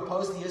land who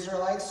opposed the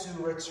Israelites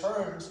who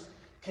returned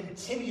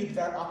continued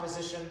their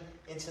opposition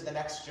into the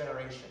next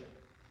generation.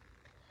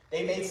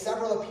 They made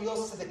several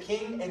appeals to the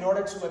king in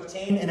order to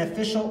obtain an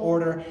official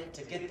order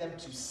to get them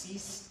to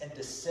cease and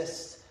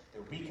desist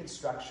the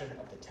reconstruction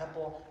of the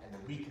temple and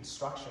the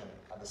reconstruction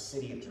of the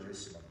city of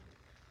Jerusalem.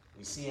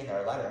 We see in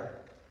their letter,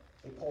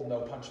 they pulled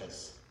no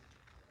punches.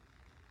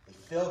 They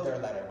filled their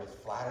letter with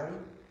flattery,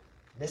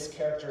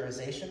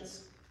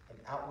 mischaracterizations, and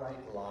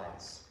outright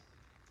lies.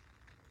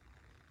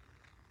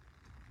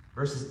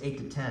 Verses 8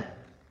 to 10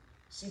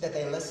 see that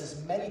they list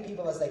as many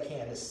people as they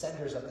can as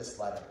senders of this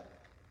letter.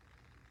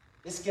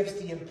 This gives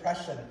the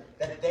impression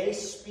that they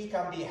speak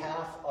on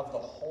behalf of the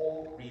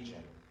whole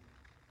region.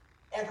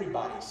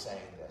 Everybody's saying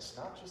this,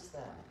 not just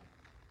them.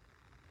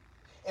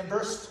 In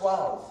verse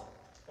 12,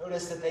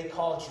 notice that they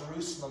call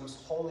Jerusalem's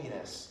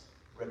holiness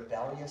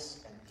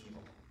rebellious and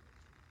evil.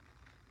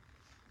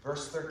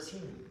 Verse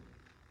 13,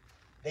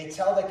 they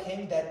tell the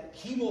king that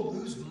he will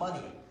lose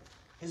money.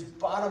 His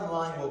bottom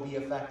line will be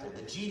affected.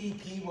 The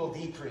GDP will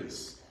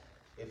decrease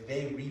if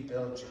they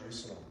rebuild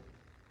Jerusalem.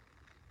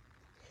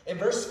 In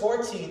verse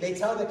 14, they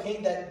tell the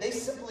king that they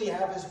simply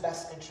have his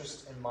best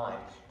interest in mind.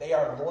 They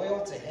are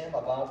loyal to him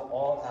above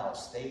all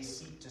else. They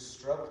seek to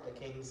stroke the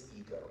king's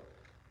ego.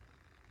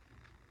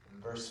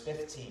 In verse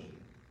 15,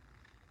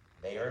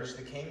 they urge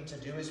the king to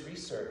do his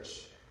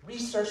research.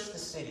 Research the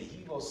city.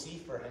 He will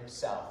see for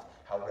himself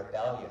how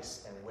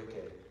rebellious and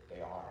wicked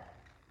they are.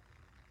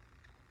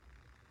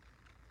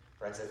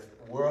 Friends, if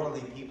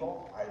worldly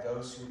people are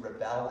those who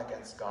rebel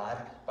against God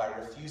by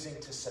refusing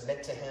to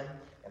submit to him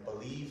and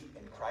believe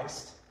in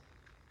Christ,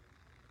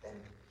 then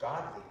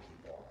godly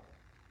people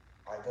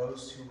are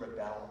those who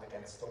rebel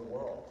against the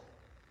world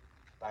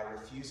by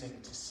refusing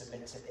to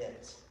submit to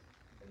it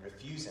and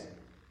refusing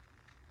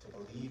to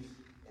believe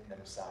in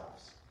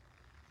themselves.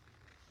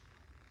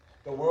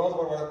 The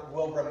world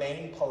will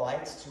remain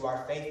polite to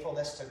our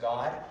faithfulness to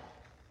God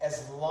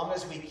as long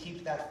as we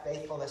keep that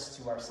faithfulness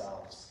to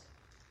ourselves.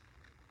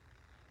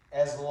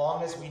 As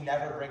long as we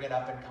never bring it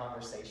up in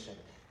conversation.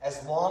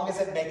 As long as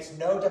it makes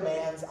no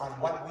demands on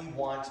what we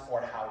want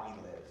or how we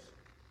live.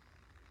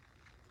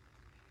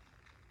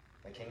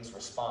 The king's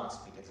response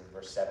begins in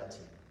verse 17.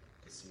 You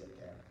can see it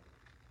there.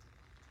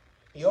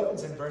 He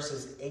opens in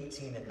verses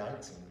 18 and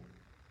 19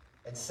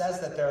 and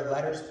says that their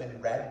letter's been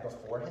read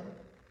before him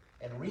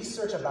and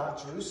research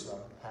about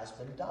Jerusalem has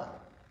been done.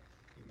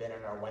 We've been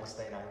in our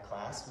Wednesday night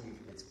class.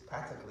 It's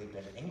practically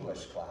been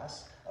English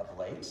class of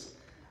late.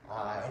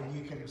 And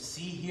you can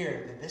see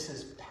here that this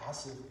is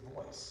passive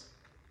voice.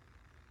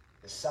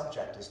 The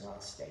subject is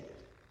not stated.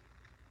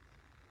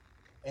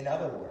 In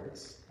other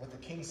words, what the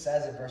king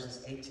says in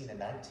verses 18 and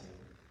 19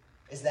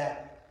 is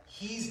that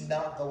he's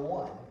not the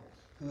one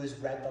who has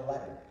read the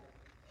letter.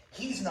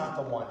 He's not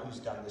the one who's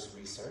done this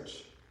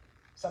research.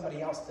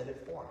 Somebody else did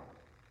it for him.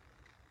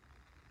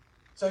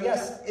 So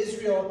yes,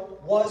 Israel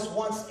was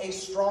once a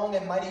strong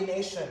and mighty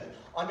nation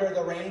under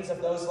the reigns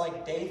of those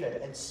like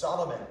David and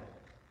Solomon.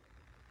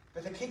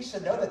 But the king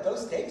should know that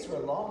those days were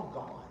long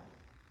gone.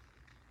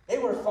 They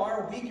were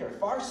far weaker,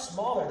 far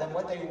smaller than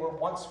what they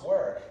once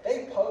were.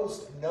 They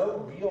posed no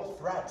real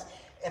threat.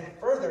 And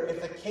further,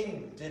 if the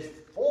king did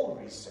full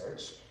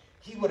research,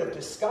 he would have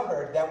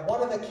discovered that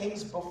one of the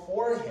kings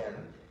before him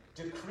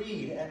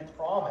decreed and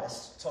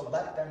promised to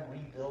let them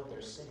rebuild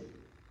their city.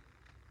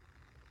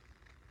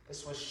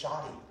 This was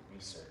shoddy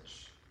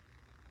research.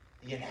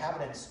 The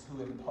inhabitants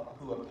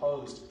who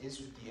opposed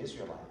the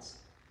Israelites,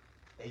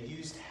 they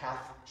used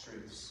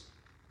half-truths,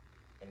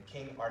 and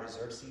King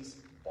Artaxerxes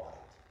bought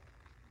it.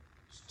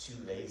 He was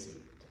too lazy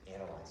to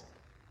analyze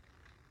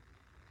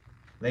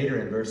it. Later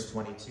in verse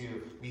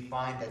 22, we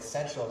find that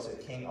central to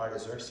King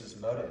Artaxerxes'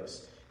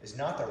 motives is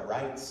not the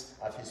rights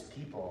of his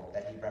people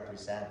that he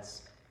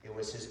represents. It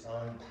was his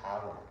own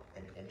power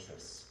and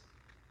interests.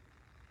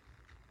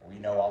 We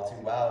know all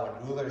too well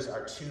when rulers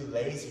are too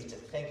lazy to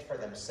think for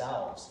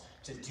themselves,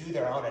 to do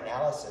their own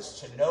analysis,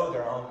 to know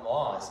their own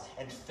laws,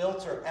 and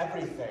filter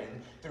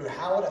everything through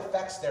how it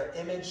affects their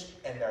image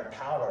and their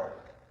power,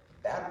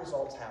 bad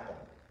results happen.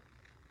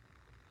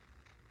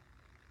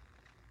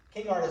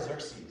 King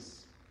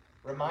Artaxerxes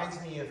reminds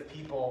me of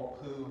people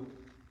who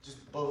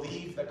just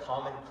believe the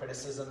common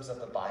criticisms of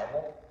the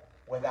Bible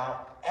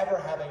without ever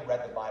having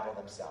read the Bible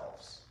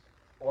themselves,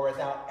 or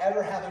without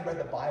ever having read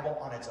the Bible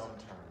on its own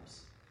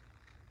terms.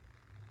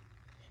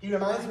 He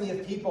reminds me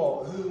of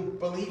people who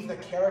believe the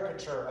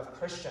caricature of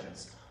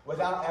Christians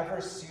without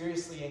ever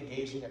seriously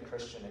engaging a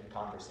Christian in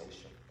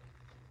conversation.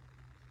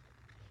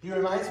 He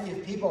reminds me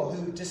of people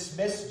who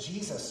dismiss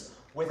Jesus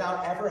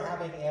without ever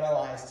having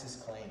analyzed his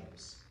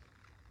claims.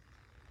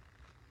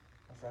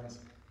 My friends,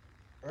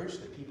 urge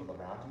the people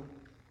around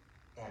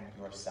you, and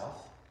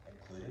yourself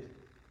included,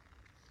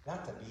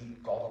 not to be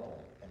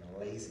gullible and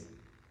lazy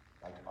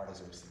like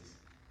Artaxerxes,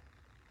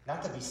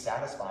 not to be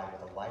satisfied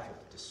with a life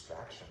of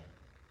distraction,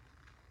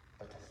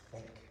 but to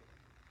think,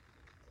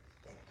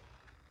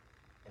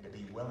 and to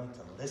be willing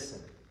to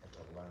listen and to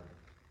learn.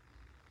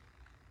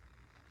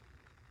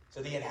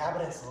 So the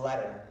inhabitants'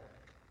 letter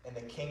and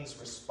the king's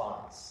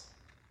response,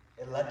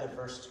 it led to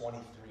verse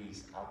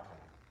 23's outcome.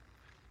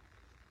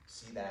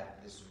 See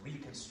that this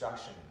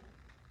reconstruction,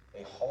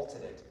 they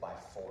halted it by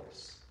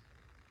force.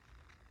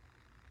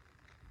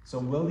 So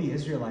will the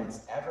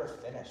Israelites ever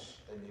finish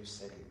the new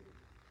city?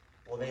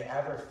 Will they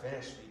ever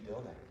finish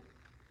rebuilding?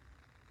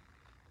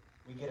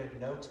 We get a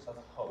note of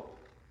hope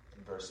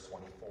in verse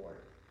 24.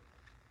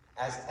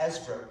 As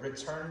Ezra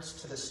returns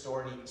to the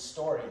story he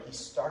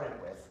started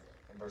with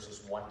in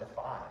verses 1 to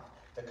 5,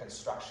 the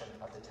construction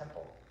of the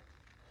temple.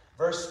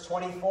 Verse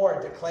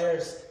 24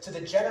 declares to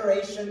the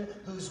generation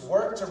whose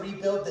work to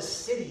rebuild the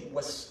city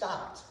was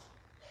stopped,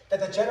 that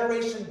the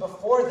generation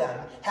before them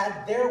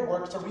had their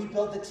work to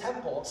rebuild the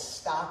temple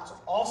stopped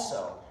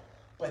also.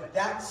 But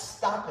that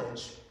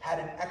stoppage had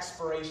an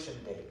expiration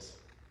date.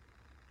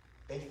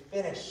 They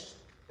finished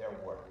their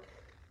work.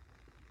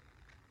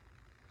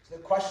 So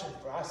the question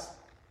for us,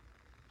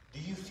 do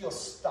you feel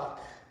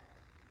stuck?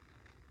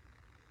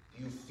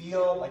 Do you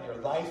feel like your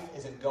life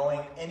isn't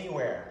going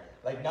anywhere?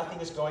 Like nothing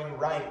is going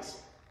right?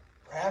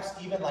 Perhaps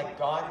even like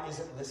God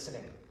isn't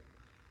listening?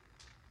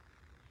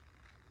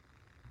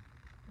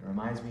 It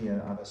reminds me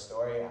of a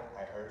story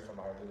I heard from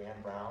our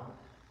Luann Brown,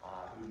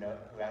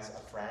 who has a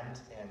friend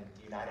in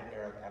the United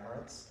Arab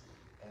Emirates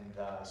and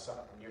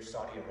near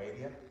Saudi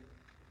Arabia,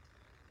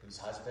 whose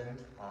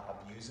husband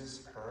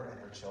abuses her and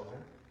her children,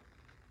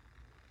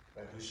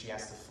 but who she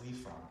has to flee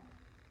from.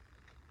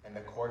 And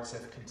the courts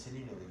have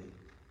continually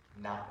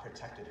not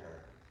protected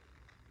her,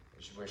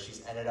 where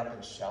she's ended up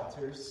in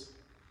shelters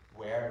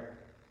where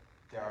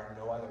there are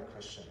no other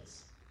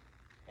Christians.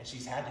 And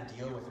she's had to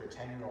deal with her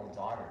 10-year-old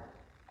daughter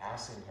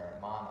asking her,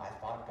 "Mom, I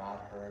thought God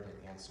heard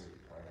and answered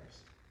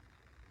prayers.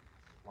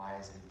 Why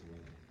isn't he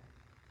doing it?"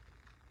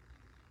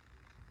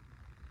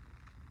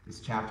 This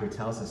chapter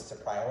tells us to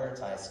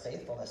prioritize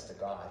faithfulness to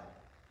God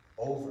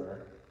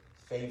over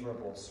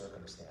favorable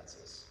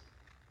circumstances.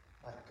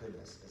 My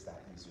goodness, is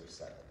that easier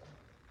said than done?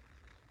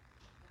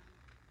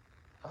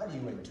 How do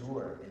you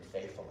endure in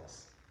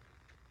faithfulness?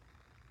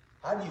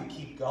 How do you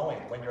keep going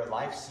when your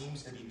life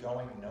seems to be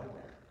going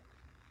nowhere?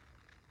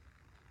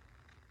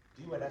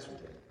 Do what Ezra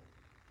did.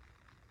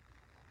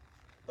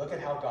 Look at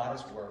how God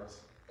has worked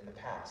in the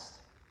past.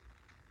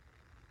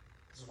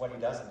 This is what he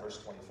does in verse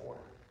 24.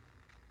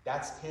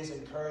 That's his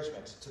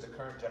encouragement to the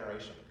current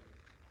generation.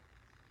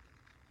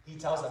 He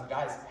tells them,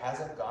 guys,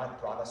 hasn't God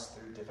brought us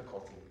through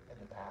difficulty in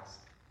the past?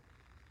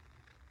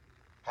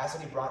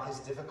 Hasn't he brought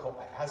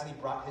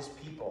his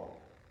people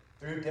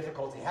through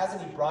difficulty?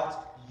 Hasn't he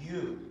brought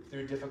you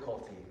through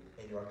difficulty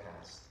in your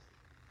past?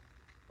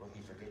 Will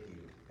he forget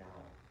you now?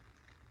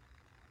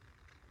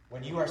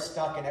 When you are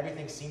stuck and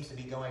everything seems to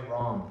be going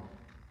wrong,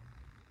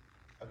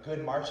 a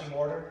good marching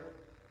order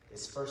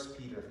is 1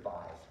 Peter 5,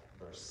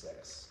 verse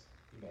 6.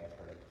 You may have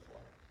heard it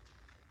before.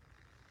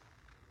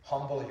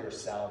 Humble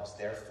yourselves,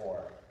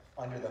 therefore,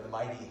 under the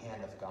mighty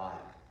hand of God,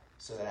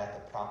 so that at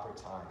the proper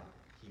time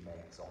he may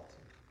exalt you.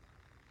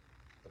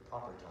 The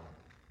proper time.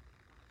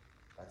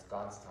 That's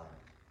God's time,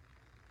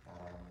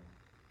 not our own.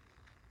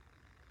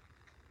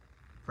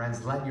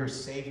 Friends, let your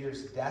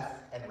Savior's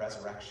death and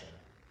resurrection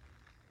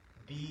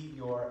be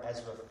your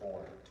Ezra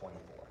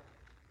 4:24.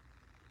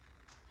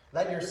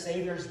 Let your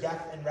Savior's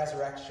death and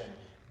resurrection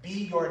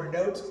be your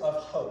note of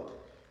hope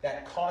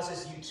that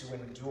causes you to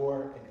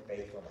endure in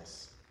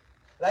faithfulness.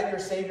 Let your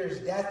Savior's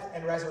death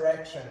and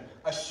resurrection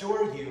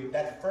assure you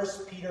that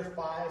 1 Peter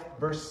 5,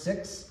 verse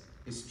 6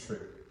 is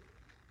true.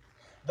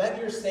 Let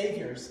your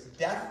Savior's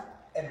death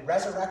and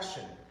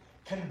resurrection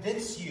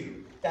convince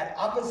you that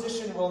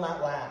opposition will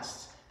not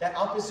last, that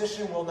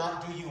opposition will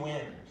not do you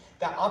in,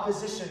 that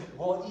opposition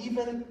will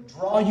even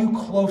draw you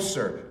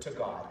closer to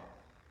God.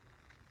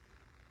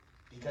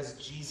 Because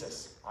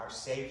Jesus, our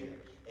Savior,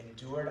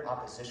 endured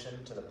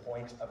opposition to the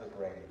point of the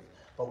grave.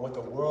 But what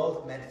the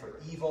world meant for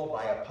evil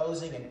by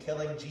opposing and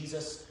killing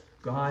Jesus,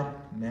 God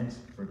meant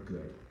for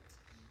good.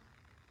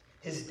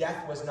 His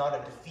death was not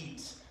a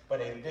defeat, but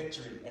a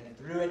victory, and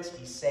through it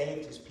he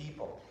saved his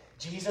people.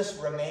 Jesus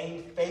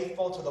remained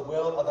faithful to the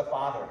will of the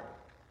Father.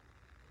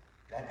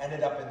 That ended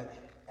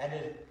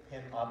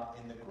him up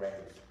in the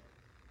grave.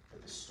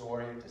 But the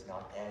story does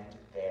not end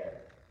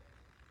there.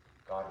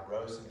 God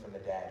rose him from the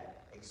dead,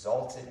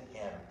 exalted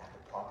him at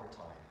the proper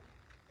time,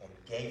 and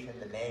gave him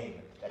the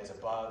name that is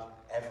above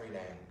every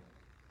name.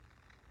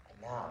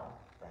 And now,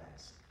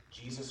 friends,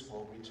 Jesus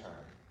will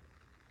return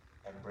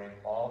and bring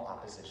all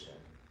opposition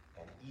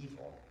and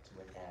evil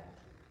to an end,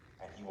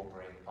 and he will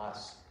bring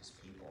us, his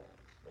people,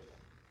 with him.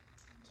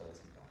 So let's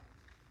keep going.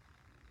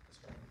 Let's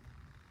pray.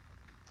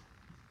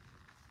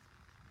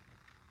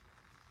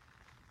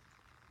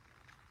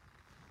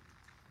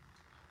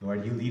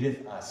 Lord, you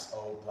leadeth us,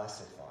 O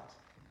blessed thought.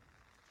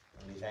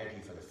 And we thank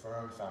you for the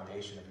firm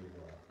foundation of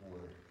your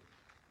word.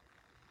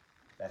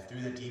 That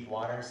through the deep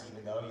waters,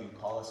 even though you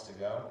call us to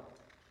go,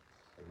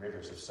 the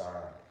rivers of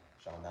sorrow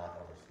shall not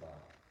overflow.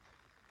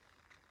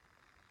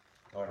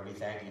 Lord, we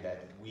thank you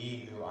that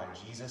we who on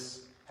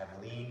Jesus have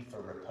leaned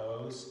for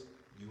repose,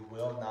 you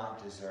will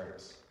not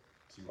desert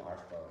to our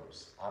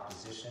foes.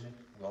 Opposition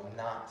will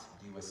not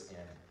do us in.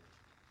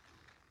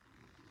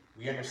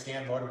 We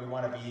understand, Lord, we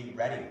want to be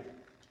ready,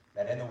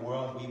 that in the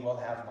world we will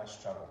have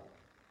much trouble.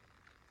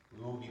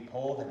 We will be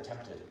pulled and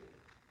tempted.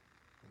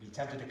 We'll be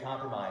tempted to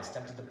compromise,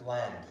 tempted to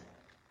blend,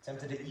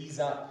 tempted to ease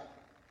up,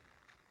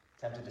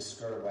 tempted to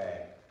skirt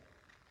away.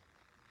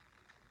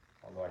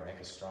 Oh Lord, make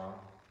us strong,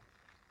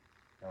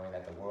 knowing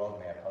that the world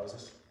may oppose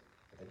us,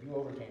 but that you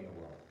overcame the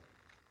world.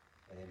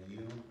 And in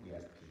you we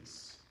have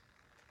peace.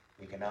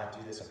 We cannot do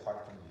this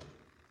apart from you.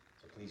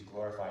 So please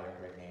glorify your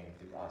great name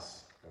through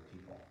us, your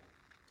people.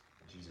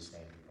 In Jesus'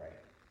 name we pray.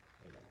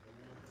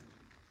 Amen.